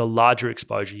get, the larger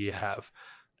exposure you have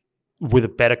with a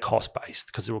better cost base,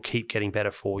 because it will keep getting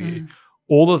better for you.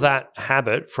 All of that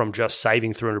habit from just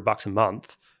saving $300 a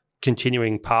month,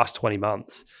 continuing past 20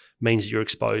 months, means you're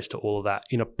exposed to all of that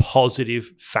in a positive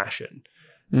fashion.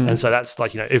 And so that's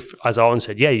like, if, as Owen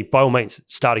said, by all means,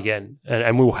 start again.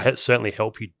 And we will certainly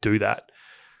help you do that.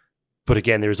 But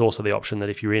again, there is also the option that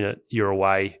if you're in it, you're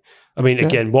away. I mean,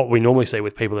 again, what we normally see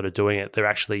with people that are doing it, they're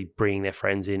actually bringing their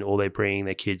friends in or they're bringing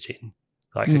their kids in.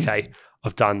 Like, okay,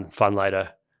 I've done fund later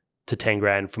to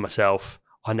 $10,000 for myself.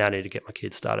 I now need to get my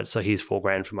kids started. So here's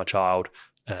 $4,000 for my child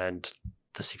and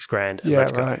the $6,000. Yeah,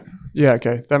 right. Yeah,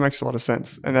 okay. That makes a lot of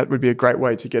sense. And that would be a great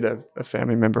way to get a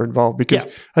family member involved, because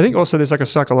I think also there's like a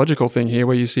psychological thing here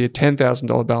where you see a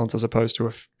 $10,000 balance as opposed to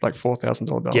a $4,000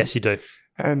 balance. Yes, you do.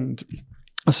 And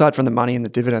aside from the money and the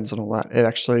dividends and all that,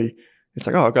 it's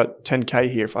like, I've got $10,000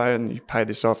 here if I only pay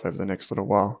this off over the next little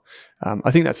while.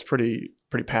 I think that's pretty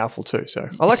powerful too. So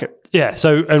I like it. Yeah.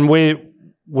 So, and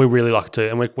we really like to,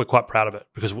 and we're quite proud of it,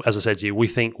 because as I said to you, we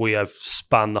think we have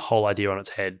spun the whole idea on its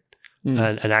head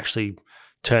and actually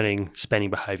turning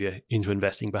spending behavior into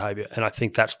investing behavior. And I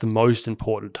think that's the most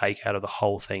important take out of the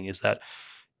whole thing, is that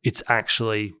it's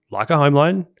actually like a home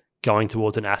loan going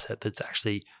towards an asset that's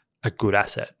actually a good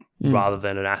asset rather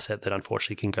than an asset that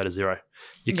unfortunately can go to zero.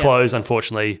 Your clothes,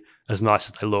 unfortunately, as nice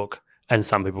as they look, and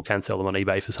some people can sell them on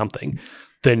eBay for something,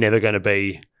 they're never going to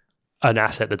be an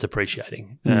asset that's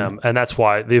appreciating. And that's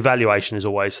why the evaluation is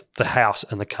always the house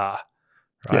and the car,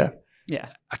 right? Yeah.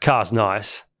 A car's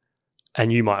nice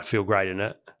and you might feel great in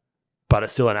it, but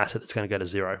it's still an asset that's going to go to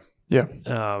zero. Yeah.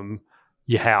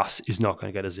 Your house is not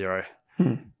going to go to zero.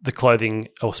 The clothing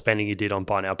or spending you did on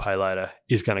buy now, pay later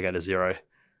is going to go to zero.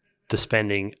 The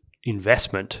spending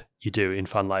investment you do in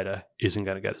fund later isn't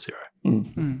going to go to zero.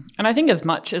 And I think as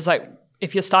much as like,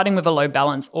 if you're starting with a low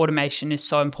balance, automation is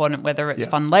so important, whether it's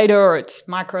fund later or it's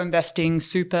micro investing,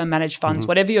 super managed funds,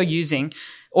 whatever you're using,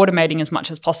 automating as much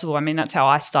as possible. I mean, that's how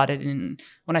I started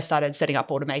when I started setting up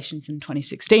automations in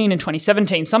 2016 and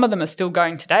 2017. Some of them are still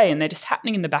going today and they're just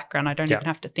happening in the background. I don't even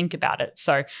have to think about it.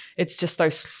 So it's just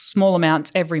those small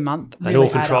amounts every month. And all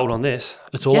controlled on this.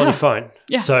 It's all on your phone.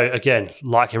 Yeah. So again,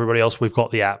 like everybody else, we've got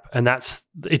the app, and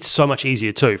it's so much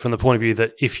easier too, from the point of view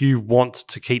that if you want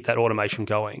to keep that automation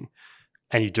going,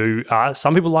 and you do,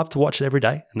 some people love to watch it every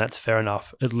day, and that's fair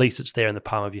enough. At least it's there in the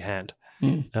palm of your hand.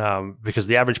 Because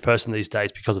the average person these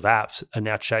days, because of apps, are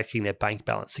now checking their bank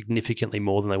balance significantly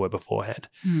more than they were beforehand,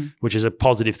 which is a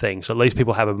positive thing. So at least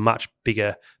people have a much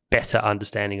bigger, better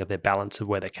understanding of their balance of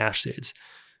where their cash sits.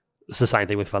 It's the same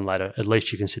thing with Fundlater. At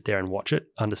least you can sit there and watch it,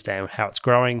 understand how it's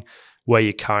growing, where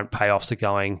your current payoffs are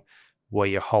going, where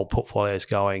your whole portfolio is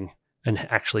going. And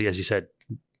actually, as you said,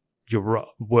 your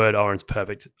word, Oren's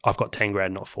perfect. I've got 10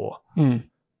 grand, not 4.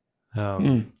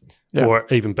 Yeah. Or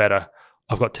even better,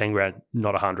 I've got 10 grand,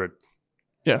 not 100.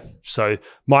 Yeah. So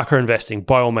micro investing,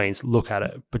 by all means, look at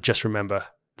it. But just remember,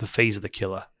 the fees are the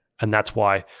killer. And that's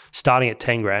why starting at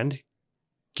 10 grand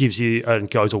gives you and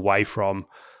goes away from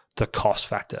the cost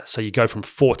factor. So you go from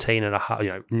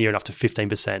 14.5, near enough to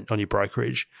 15% on your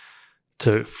brokerage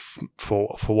to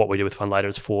for what we do with Fundlater,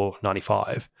 it's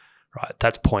 4.95, right?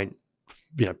 That's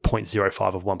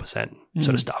 0.05 of 1%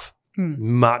 sort of stuff.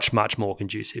 Much, much more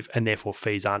conducive, and therefore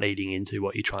fees aren't eating into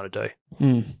what you're trying to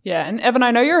do. Yeah, and Evan,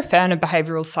 I know you're a fan of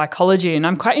behavioural psychology, and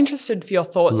I'm quite interested for your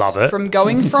thoughts. Love it. From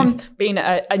going from being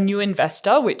a new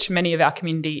investor, which many of our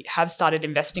community have started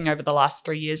investing over the last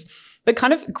 3 years, but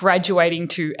kind of graduating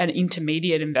to an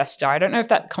intermediate investor. I don't know if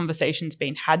that conversation's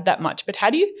been had that much, but how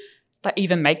do you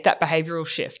even make that behavioural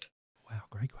shift? Wow,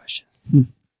 great question.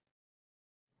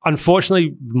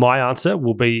 Unfortunately, my answer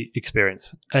will be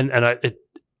experience, and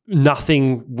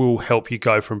nothing will help you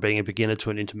go from being a beginner to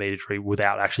an intermediary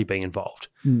without actually being involved.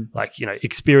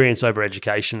 Experience over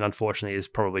education, unfortunately, is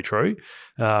probably true.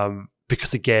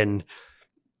 Because again,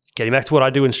 getting back to what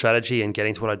I do in strategy and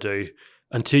getting to what I do,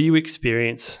 until you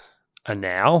experience a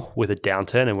now with a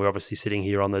downturn, and we're obviously sitting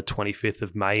here on the 25th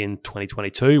of May in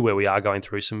 2022, where we are going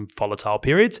through some volatile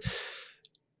periods,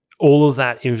 all of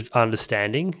that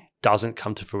understanding doesn't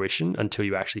come to fruition until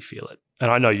you actually feel it. And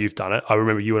I know you've done it. I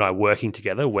remember you and I working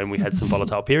together when we had some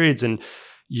volatile periods, and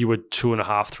you were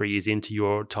 2.5, 3 years into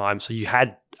your time. So you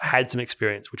had some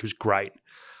experience, which was great.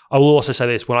 I will also say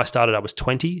this. When I started, I was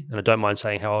 20, and I don't mind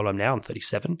saying how old I'm now. I'm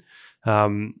 37.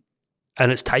 And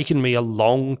it's taken me a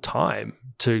long time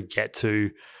to get to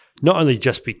not only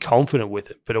just be confident with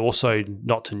it, but also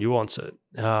not to nuance it.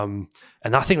 And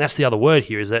I think that's the other word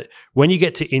here, is that when you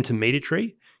get to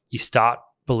intermediary, you start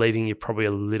believing you're probably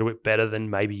a little bit better than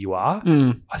maybe you are.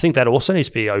 I think that also needs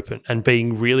to be open and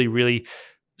being really, really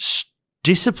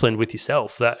disciplined with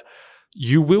yourself that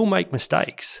you will make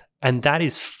mistakes, and that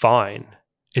is fine.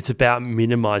 It's about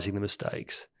minimizing the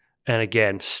mistakes. And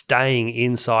again, staying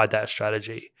inside that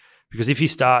strategy. Because if you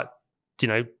start,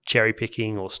 cherry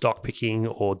picking or stock picking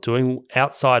or doing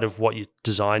outside of what you're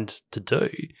designed to do,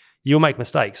 you'll make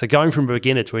mistakes. So going from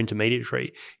beginner to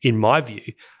intermediary, in my view,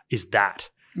 is that.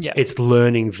 Yeah. It's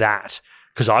learning that,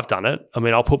 because I've done it. I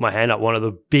mean, I'll put my hand up. One of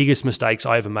the biggest mistakes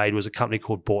I ever made was a company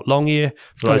called Boart Longyear.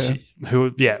 For those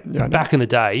who, back in the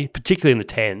day, particularly in the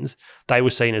 10s, they were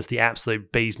seen as the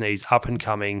absolute bee's knees, up and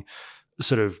coming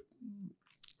sort of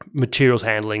materials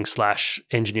handling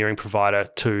 / engineering provider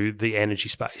to the energy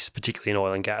space, particularly in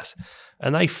oil and gas.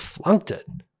 And they flunked it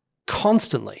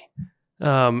constantly.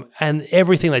 And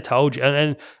everything they told you.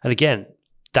 And again,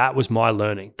 that was my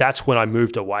learning. That's when I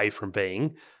moved away from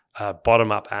being a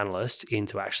bottom-up analyst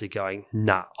into actually going,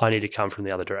 I need to come from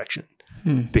the other direction.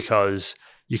 Because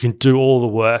you can do all the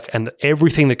work, and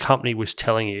everything the company was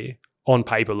telling you on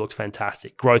paper looked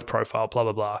fantastic, growth profile, blah,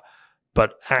 blah, blah.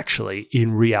 But actually,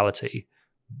 in reality,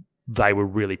 they were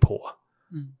really poor.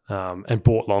 And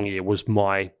Boart Longyear was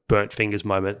my burnt fingers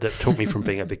moment that took me from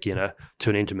being a beginner to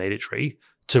an intermediary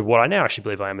to what I now actually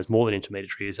believe I am as more than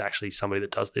intermediary, is actually somebody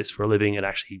that does this for a living and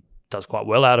actually does quite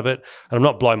well out of it. And I'm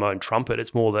not blowing my own trumpet.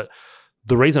 It's more that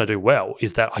the reason I do well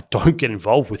is that I don't get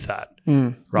involved with that.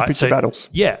 Right? Pick the battles.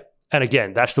 Yeah. And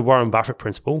again, that's the Warren Buffett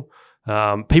principle.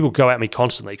 People go at me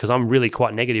constantly because I'm really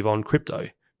quite negative on crypto,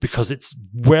 because it's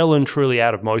well and truly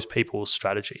out of most people's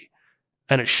strategy.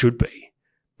 And it should be.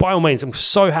 By all means, I'm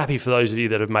so happy for those of you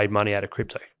that have made money out of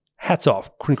crypto. Hats off.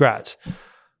 Congrats.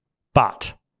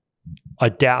 But I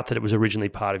doubt that it was originally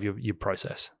part of your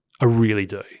process. I really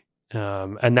do.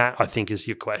 And that, I think, is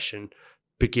your question.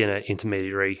 Beginner,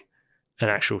 intermediary, an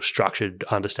actual structured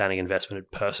understanding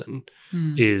investment person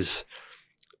is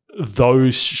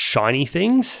those shiny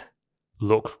things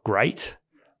look great.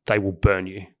 They will burn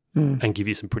you and give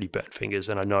you some pretty burnt fingers.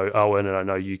 And I know Owen and I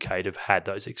know you, Kate, have had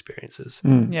those experiences.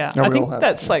 Yeah, I think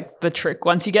that's like the trick.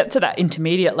 Once you get to that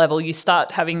intermediate level, you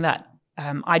start having that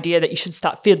idea that you should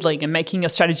start fiddling and making your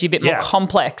strategy a bit more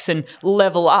complex and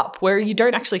level up, where you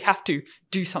don't actually have to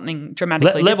do something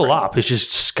dramatically level different. up is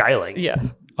just scaling. Yeah.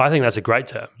 I think that's a great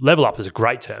term. Level up is a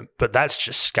great term, but that's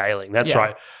just scaling. That's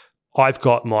right. I've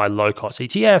got my low-cost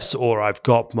ETFs, or I've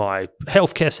got my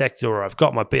healthcare sector, or I've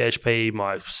got my BHP,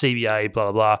 my CBA, blah,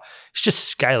 blah, blah. It's just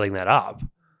scaling that up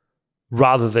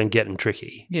rather than getting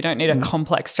tricky. You don't need a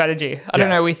complex strategy. I don't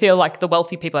know. We feel like the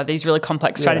wealthy people have these really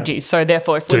complex strategies. So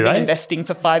therefore, if we've been investing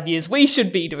for 5 years, we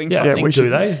should be doing something. Do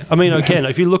they? I mean, again,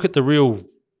 if you look at the real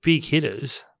big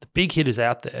hitters, the big hitters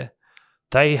out there,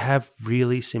 they have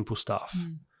really simple stuff,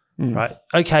 right?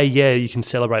 Okay, yeah, you can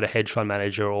celebrate a hedge fund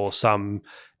manager or some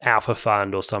alpha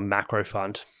fund or some macro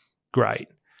fund. Great.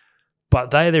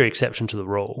 But they're the exception to the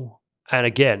rule. And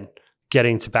again,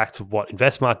 getting back to what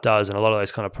InvestSmart does and a lot of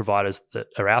those kind of providers that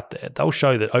are out there, they'll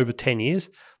show that over 10 years,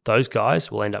 those guys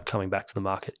will end up coming back to the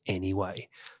market anyway.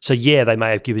 So yeah, they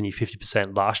may have given you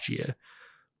 50% last year,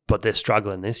 but they're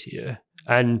struggling this year.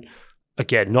 And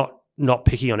again, not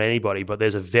picking on anybody, but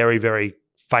there's a very, very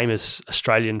famous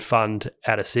Australian fund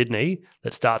out of Sydney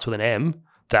that starts with an M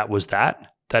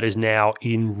that is now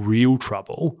in real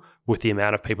trouble with the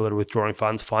amount of people that are withdrawing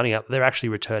funds, finding out that they're actually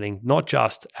returning not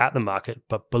just at the market,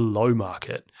 but below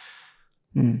market.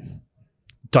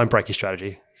 Don't break your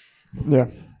strategy. Yeah.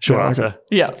 Short answer. Okay.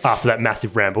 Yeah. After that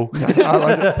massive ramble. I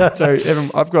like it. So,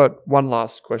 Evan, I've got one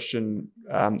last question,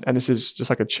 and this is just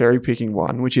like a cherry-picking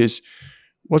one, which is,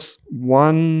 what's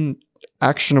one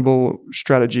actionable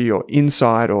strategy or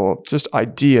insight or just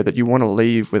idea that you want to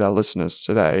leave with our listeners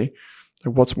today?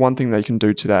 Like, what's one thing they can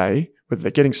do today, whether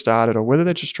they're getting started or whether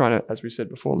they're just trying to, as we said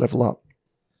before, level up?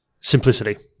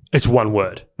 Simplicity. It's one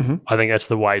word. I think that's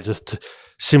the way, just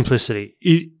simplicity.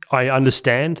 I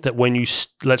understand that when you,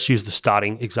 let's use the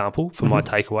starting example for my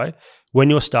takeaway.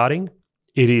 When you're starting,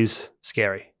 it is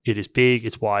scary. It is big,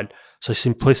 it's wide. So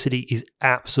simplicity is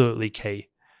absolutely key.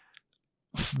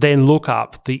 Then look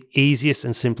up the easiest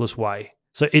and simplest way.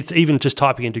 So it's even just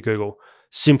typing into Google,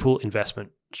 simple investment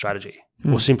strategy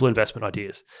or simple investment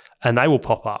ideas, and they will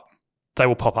pop up. They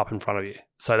will pop up in front of you.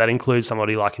 So that includes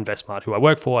somebody like InvestSmart, who I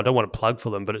work for. I don't want to plug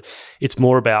for them, but it's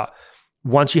more about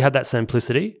once you have that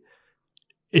simplicity,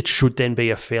 it should then be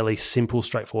a fairly simple,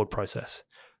 straightforward process.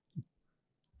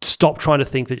 Stop trying to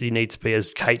think that you need to be,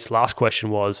 as Kate's last question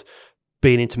was,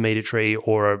 be an intermediary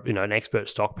or an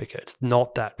expert stock picker. It's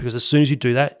not that, because as soon as you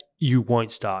do that, you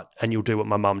won't start, and you'll do what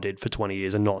my mum did for 20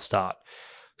 years and not start.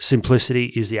 Simplicity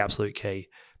is the absolute key,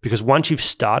 because once you've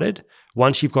started,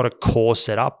 once you've got a core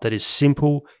set up that is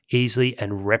simple, easily,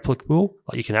 and replicable,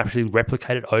 like you can actually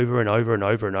replicate it over and over and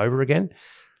over and over again,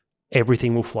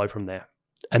 everything will flow from there.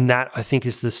 And that, I think,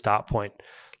 is the start point.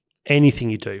 Anything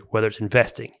you do, whether it's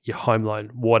investing, your home loan,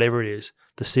 whatever it is,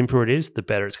 the simpler it is, the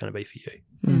better it's going to be for you.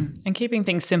 And keeping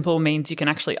things simple means you can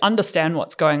actually understand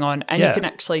what's going on, and you can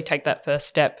actually take that first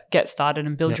step, get started,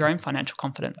 and build your own financial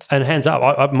confidence. And hands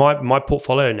up, my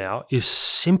portfolio now is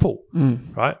simple,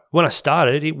 right? When I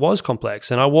started, it was complex,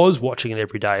 and I was watching it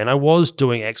every day, and I was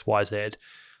doing X, Y, Z.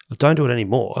 I don't do it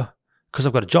anymore because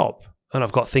I've got a job and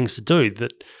I've got things to do.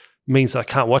 That means that I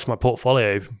can't watch my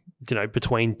portfolio,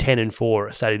 between 10 and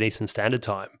 4 Saturday Eastern Standard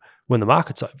Time when the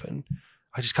market's open.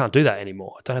 I just can't do that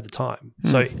anymore. I don't have the time.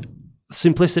 So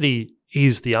simplicity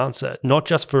is the answer, not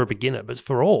just for a beginner, but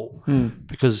for all,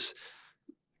 because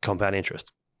compound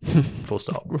interest. Full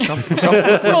stop.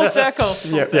 Full circle.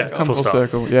 Full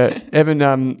circle. Yeah. Evan,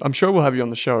 I'm sure we'll have you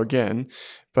on the show again,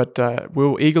 but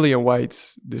we'll eagerly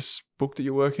await this book that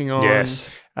you're working on. Yes.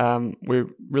 We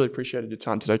really appreciated your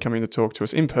time today coming to talk to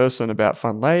us in person about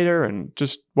Fundlater and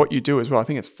just what you do as well. I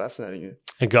think it's fascinating.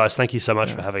 And guys, thank you so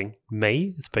much for having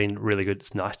me. It's been really good.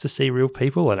 It's nice to see real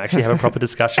people and actually have a proper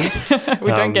discussion.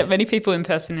 We don't get many people in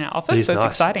person in our office, so it's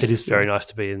exciting. It is very nice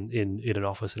to be in an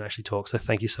office and actually talk. So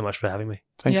thank you so much for having me.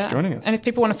 Thanks for joining us. And if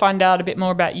people want to find out a bit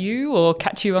more about you or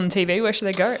catch you on TV, where should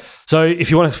they go? So if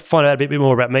you want to find out a bit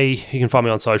more about me, you can find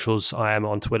me on socials. I am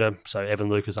on Twitter, so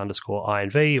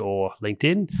EvanLucas_INV, or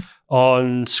LinkedIn.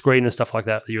 On screen and stuff like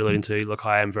that you're alluding to, look,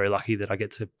 I am very lucky that I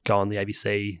get to go on the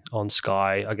ABC, on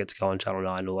Sky, I get to go on Channel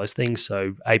 9, all those things.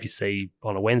 So ABC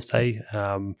on a Wednesday,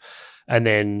 and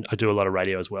then I do a lot of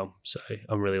radio as well. So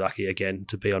I'm really lucky, again,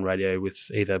 to be on radio with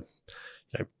either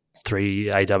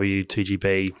 3AW,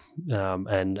 2GB,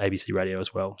 and ABC radio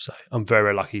as well. So I'm very,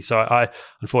 very lucky. So I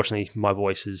unfortunately, my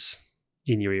voice is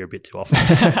in your ear a bit too often.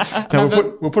 No,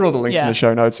 we'll put all the links in the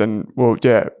show notes, and we'll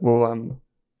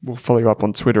follow you up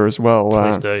on Twitter as well.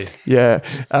 Please do. Yeah.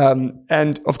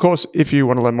 And of course, if you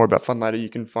want to learn more about Fundlater, you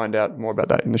can find out more about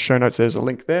that in the show notes. There's a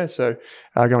link there. So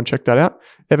go and check that out.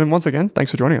 Evan, once again,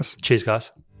 thanks for joining us. Cheers,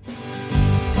 guys.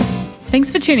 Thanks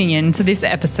for tuning in to this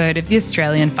episode of the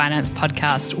Australian Finance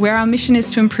Podcast, where our mission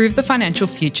is to improve the financial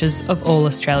futures of all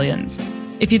Australians.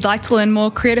 If you'd like to learn more,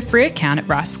 create a free account at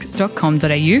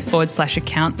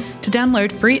rask.com.au/account to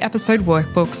download free episode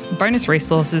workbooks, bonus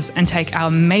resources, and take our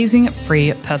amazing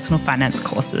free personal finance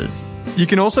courses. You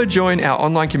can also join our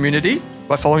online community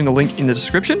by following the link in the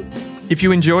description. If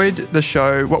you enjoyed the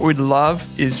show, what we'd love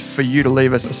is for you to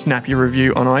leave us a snappy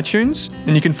review on iTunes.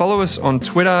 And you can follow us on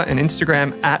Twitter and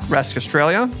Instagram at Rask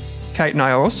Australia. Kate and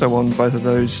I are also on both of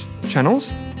those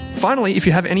channels. Finally, if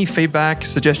you have any feedback,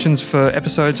 suggestions for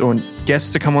episodes or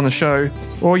guests to come on the show,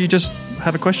 or you just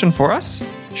have a question for us,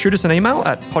 shoot us an email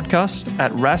at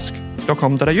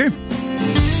podcast@rask.com.au.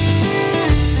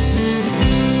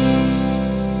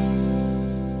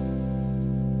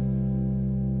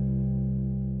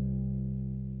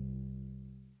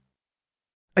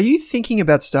 Are you thinking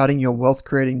about starting your wealth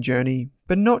creating journey,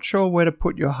 but not sure where to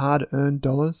put your hard-earned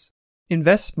dollars?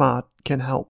 InvestSmart can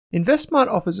help. InvestSmart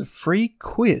offers a free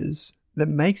quiz that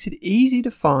makes it easy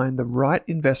to find the right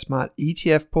InvestSmart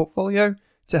ETF portfolio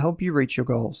to help you reach your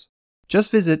goals.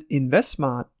 Just visit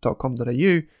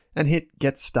investsmart.com.au and hit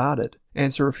Get Started.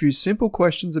 Answer a few simple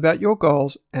questions about your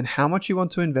goals and how much you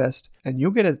want to invest, and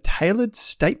you'll get a tailored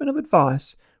statement of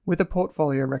advice with a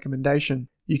portfolio recommendation.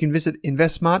 You can visit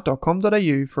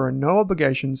investsmart.com.au for a no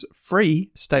obligations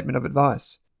free statement of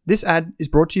advice. This ad is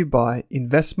brought to you by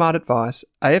InvestSmart Advice,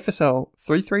 AFSL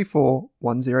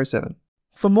 334107.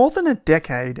 For more than a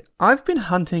decade, I've been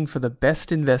hunting for the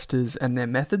best investors and their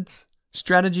methods,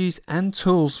 strategies, and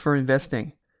tools for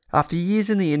investing. After years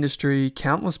in the industry,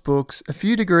 countless books, a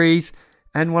few degrees,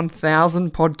 and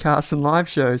 1,000 podcasts and live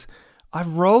shows,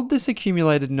 I've rolled this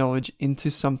accumulated knowledge into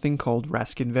something called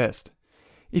Rask Invest.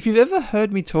 If you've ever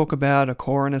heard me talk about a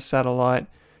core and a satellite,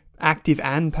 active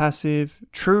and passive,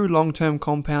 true long-term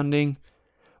compounding,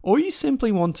 or you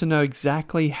simply want to know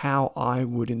exactly how I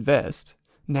would invest,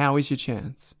 now is your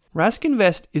chance. Rask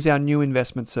Invest is our new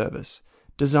investment service,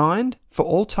 designed for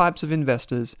all types of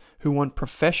investors who want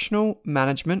professional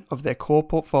management of their core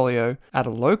portfolio at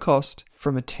a low cost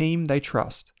from a team they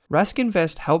trust. Rask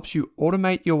Invest helps you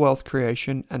automate your wealth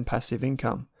creation and passive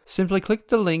income. Simply click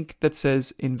the link that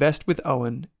says Invest with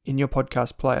Owen in your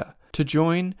podcast player to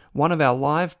join one of our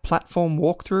live platform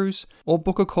walkthroughs or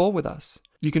book a call with us.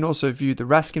 You can also view the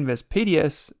Rask Invest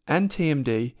PDS and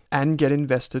TMD and get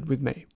invested with me.